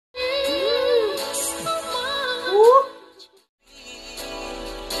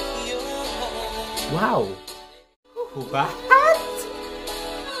What?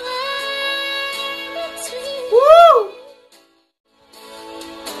 Woo!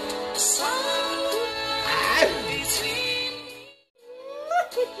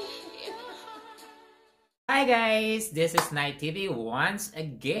 Hi guys, this is Night TV once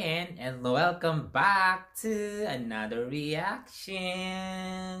again and welcome back to another reaction.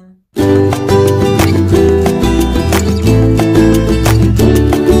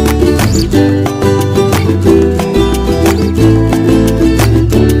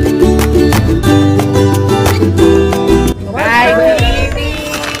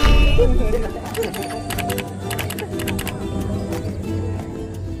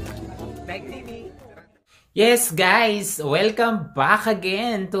 Yes guys, welcome back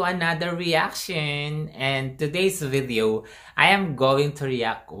again to another reaction, and today's video I am going to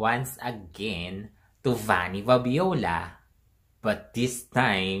react once again to Vanny Vabiola, but this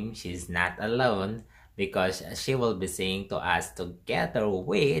time she's not alone because she will be singing to us together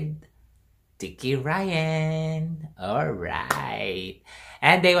with Decky Ryan. Alright,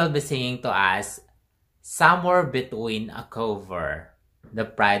 and they will be singing to us Somewhere Between a Cover, The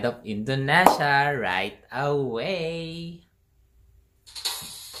Pride of Indonesia, right away.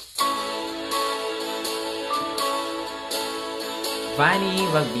 Vanny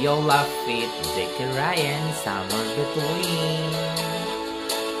Vabiola feat Decky Ryan, Somewhere Between.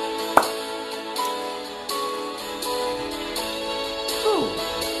 Ooh.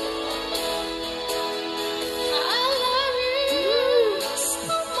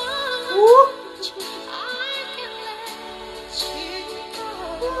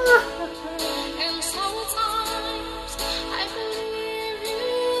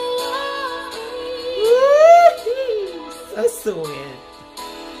 So sweet.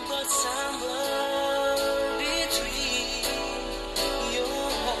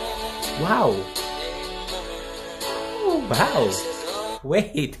 Wow. Oh, wow.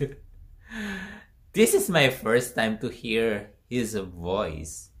 Wait. This is my first time to hear his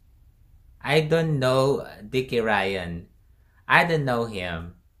voice. I don't know Decky Ryan. I don't know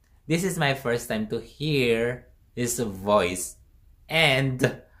him. This is my first time to hear his voice.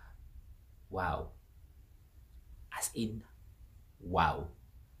 And wow. As in, wow.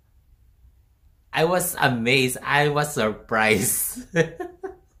 I was amazed. I was surprised.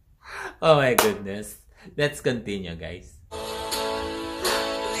 Oh my goodness. Let's continue, guys.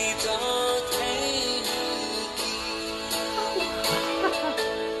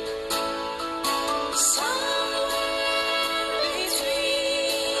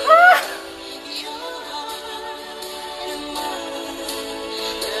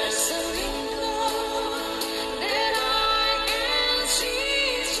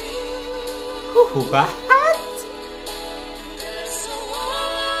 What?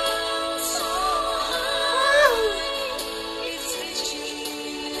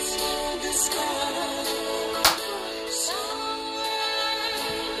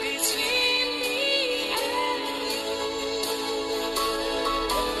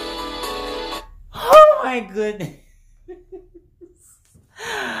 Oh my goodness.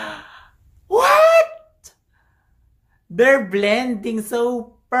 What? They're blending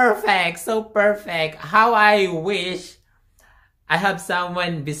so perfect, so perfect. How I wish I have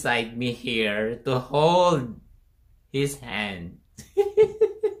someone beside me here to hold his hand.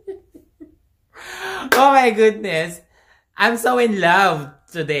 Oh my goodness. I'm so in love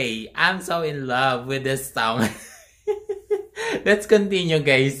today. I'm so in love with this song. Let's continue,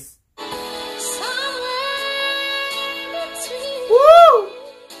 guys.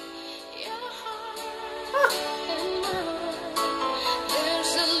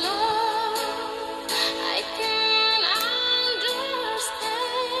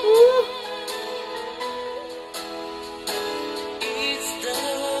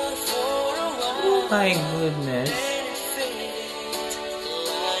 My goodness.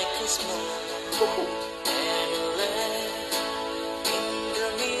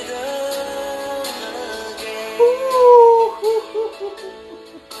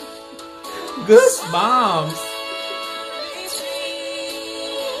 Goosebumps.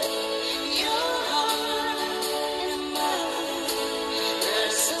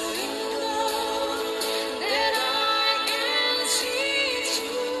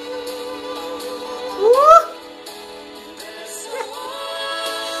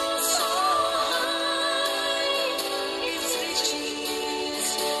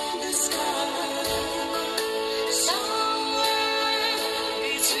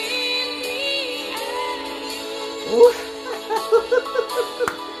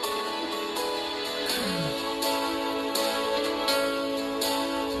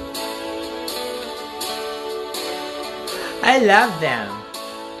 I love them.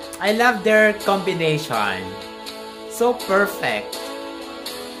 I love their combination. So perfect.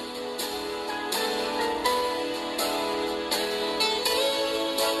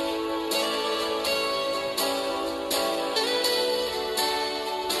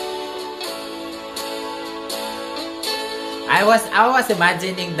 I was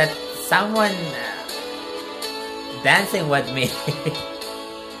imagining that someone dancing with me.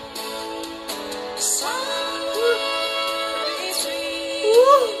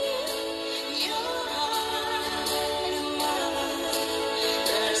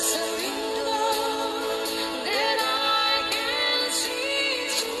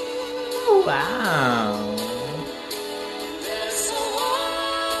 Wow.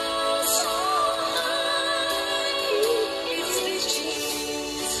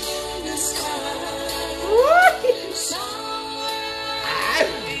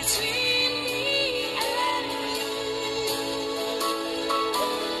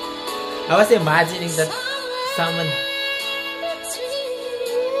 I was imagining that someone.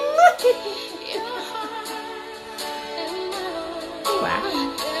 Wow.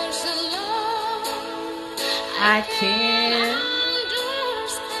 I can't.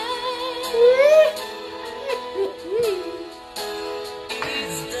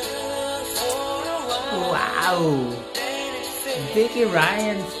 Wow. Vicky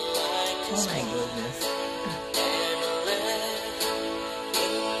Ryan. Oh my goodness.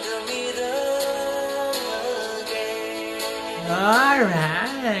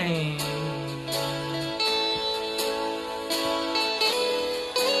 Alright.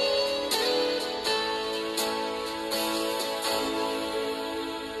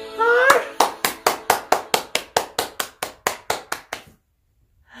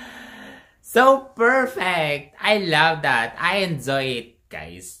 So perfect. I love that. I enjoy it,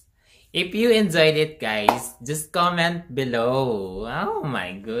 guys. If you enjoyed it, guys, just comment below. Oh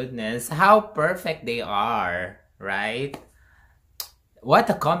my goodness. How perfect they are, right? What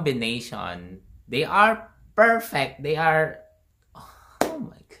a combination. They are perfect. They are... Oh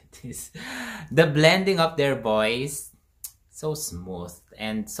my goodness. The blending of their voice, so smooth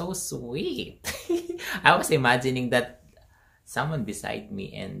and so sweet. I was imagining that someone beside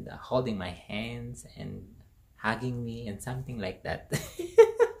me and holding my hands and hugging me and something like that.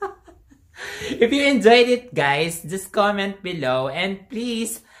 If you enjoyed it, guys, just comment below and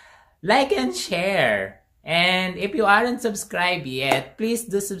please like and share. And if you aren't subscribed yet, please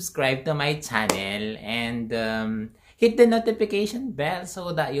do subscribe to my channel and hit the notification bell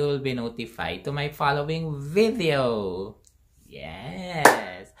so that you will be notified to my following video.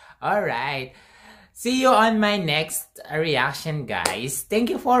 Yes. Alright. See you on my next reaction, guys. Thank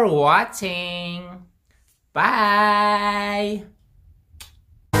you for watching. Bye.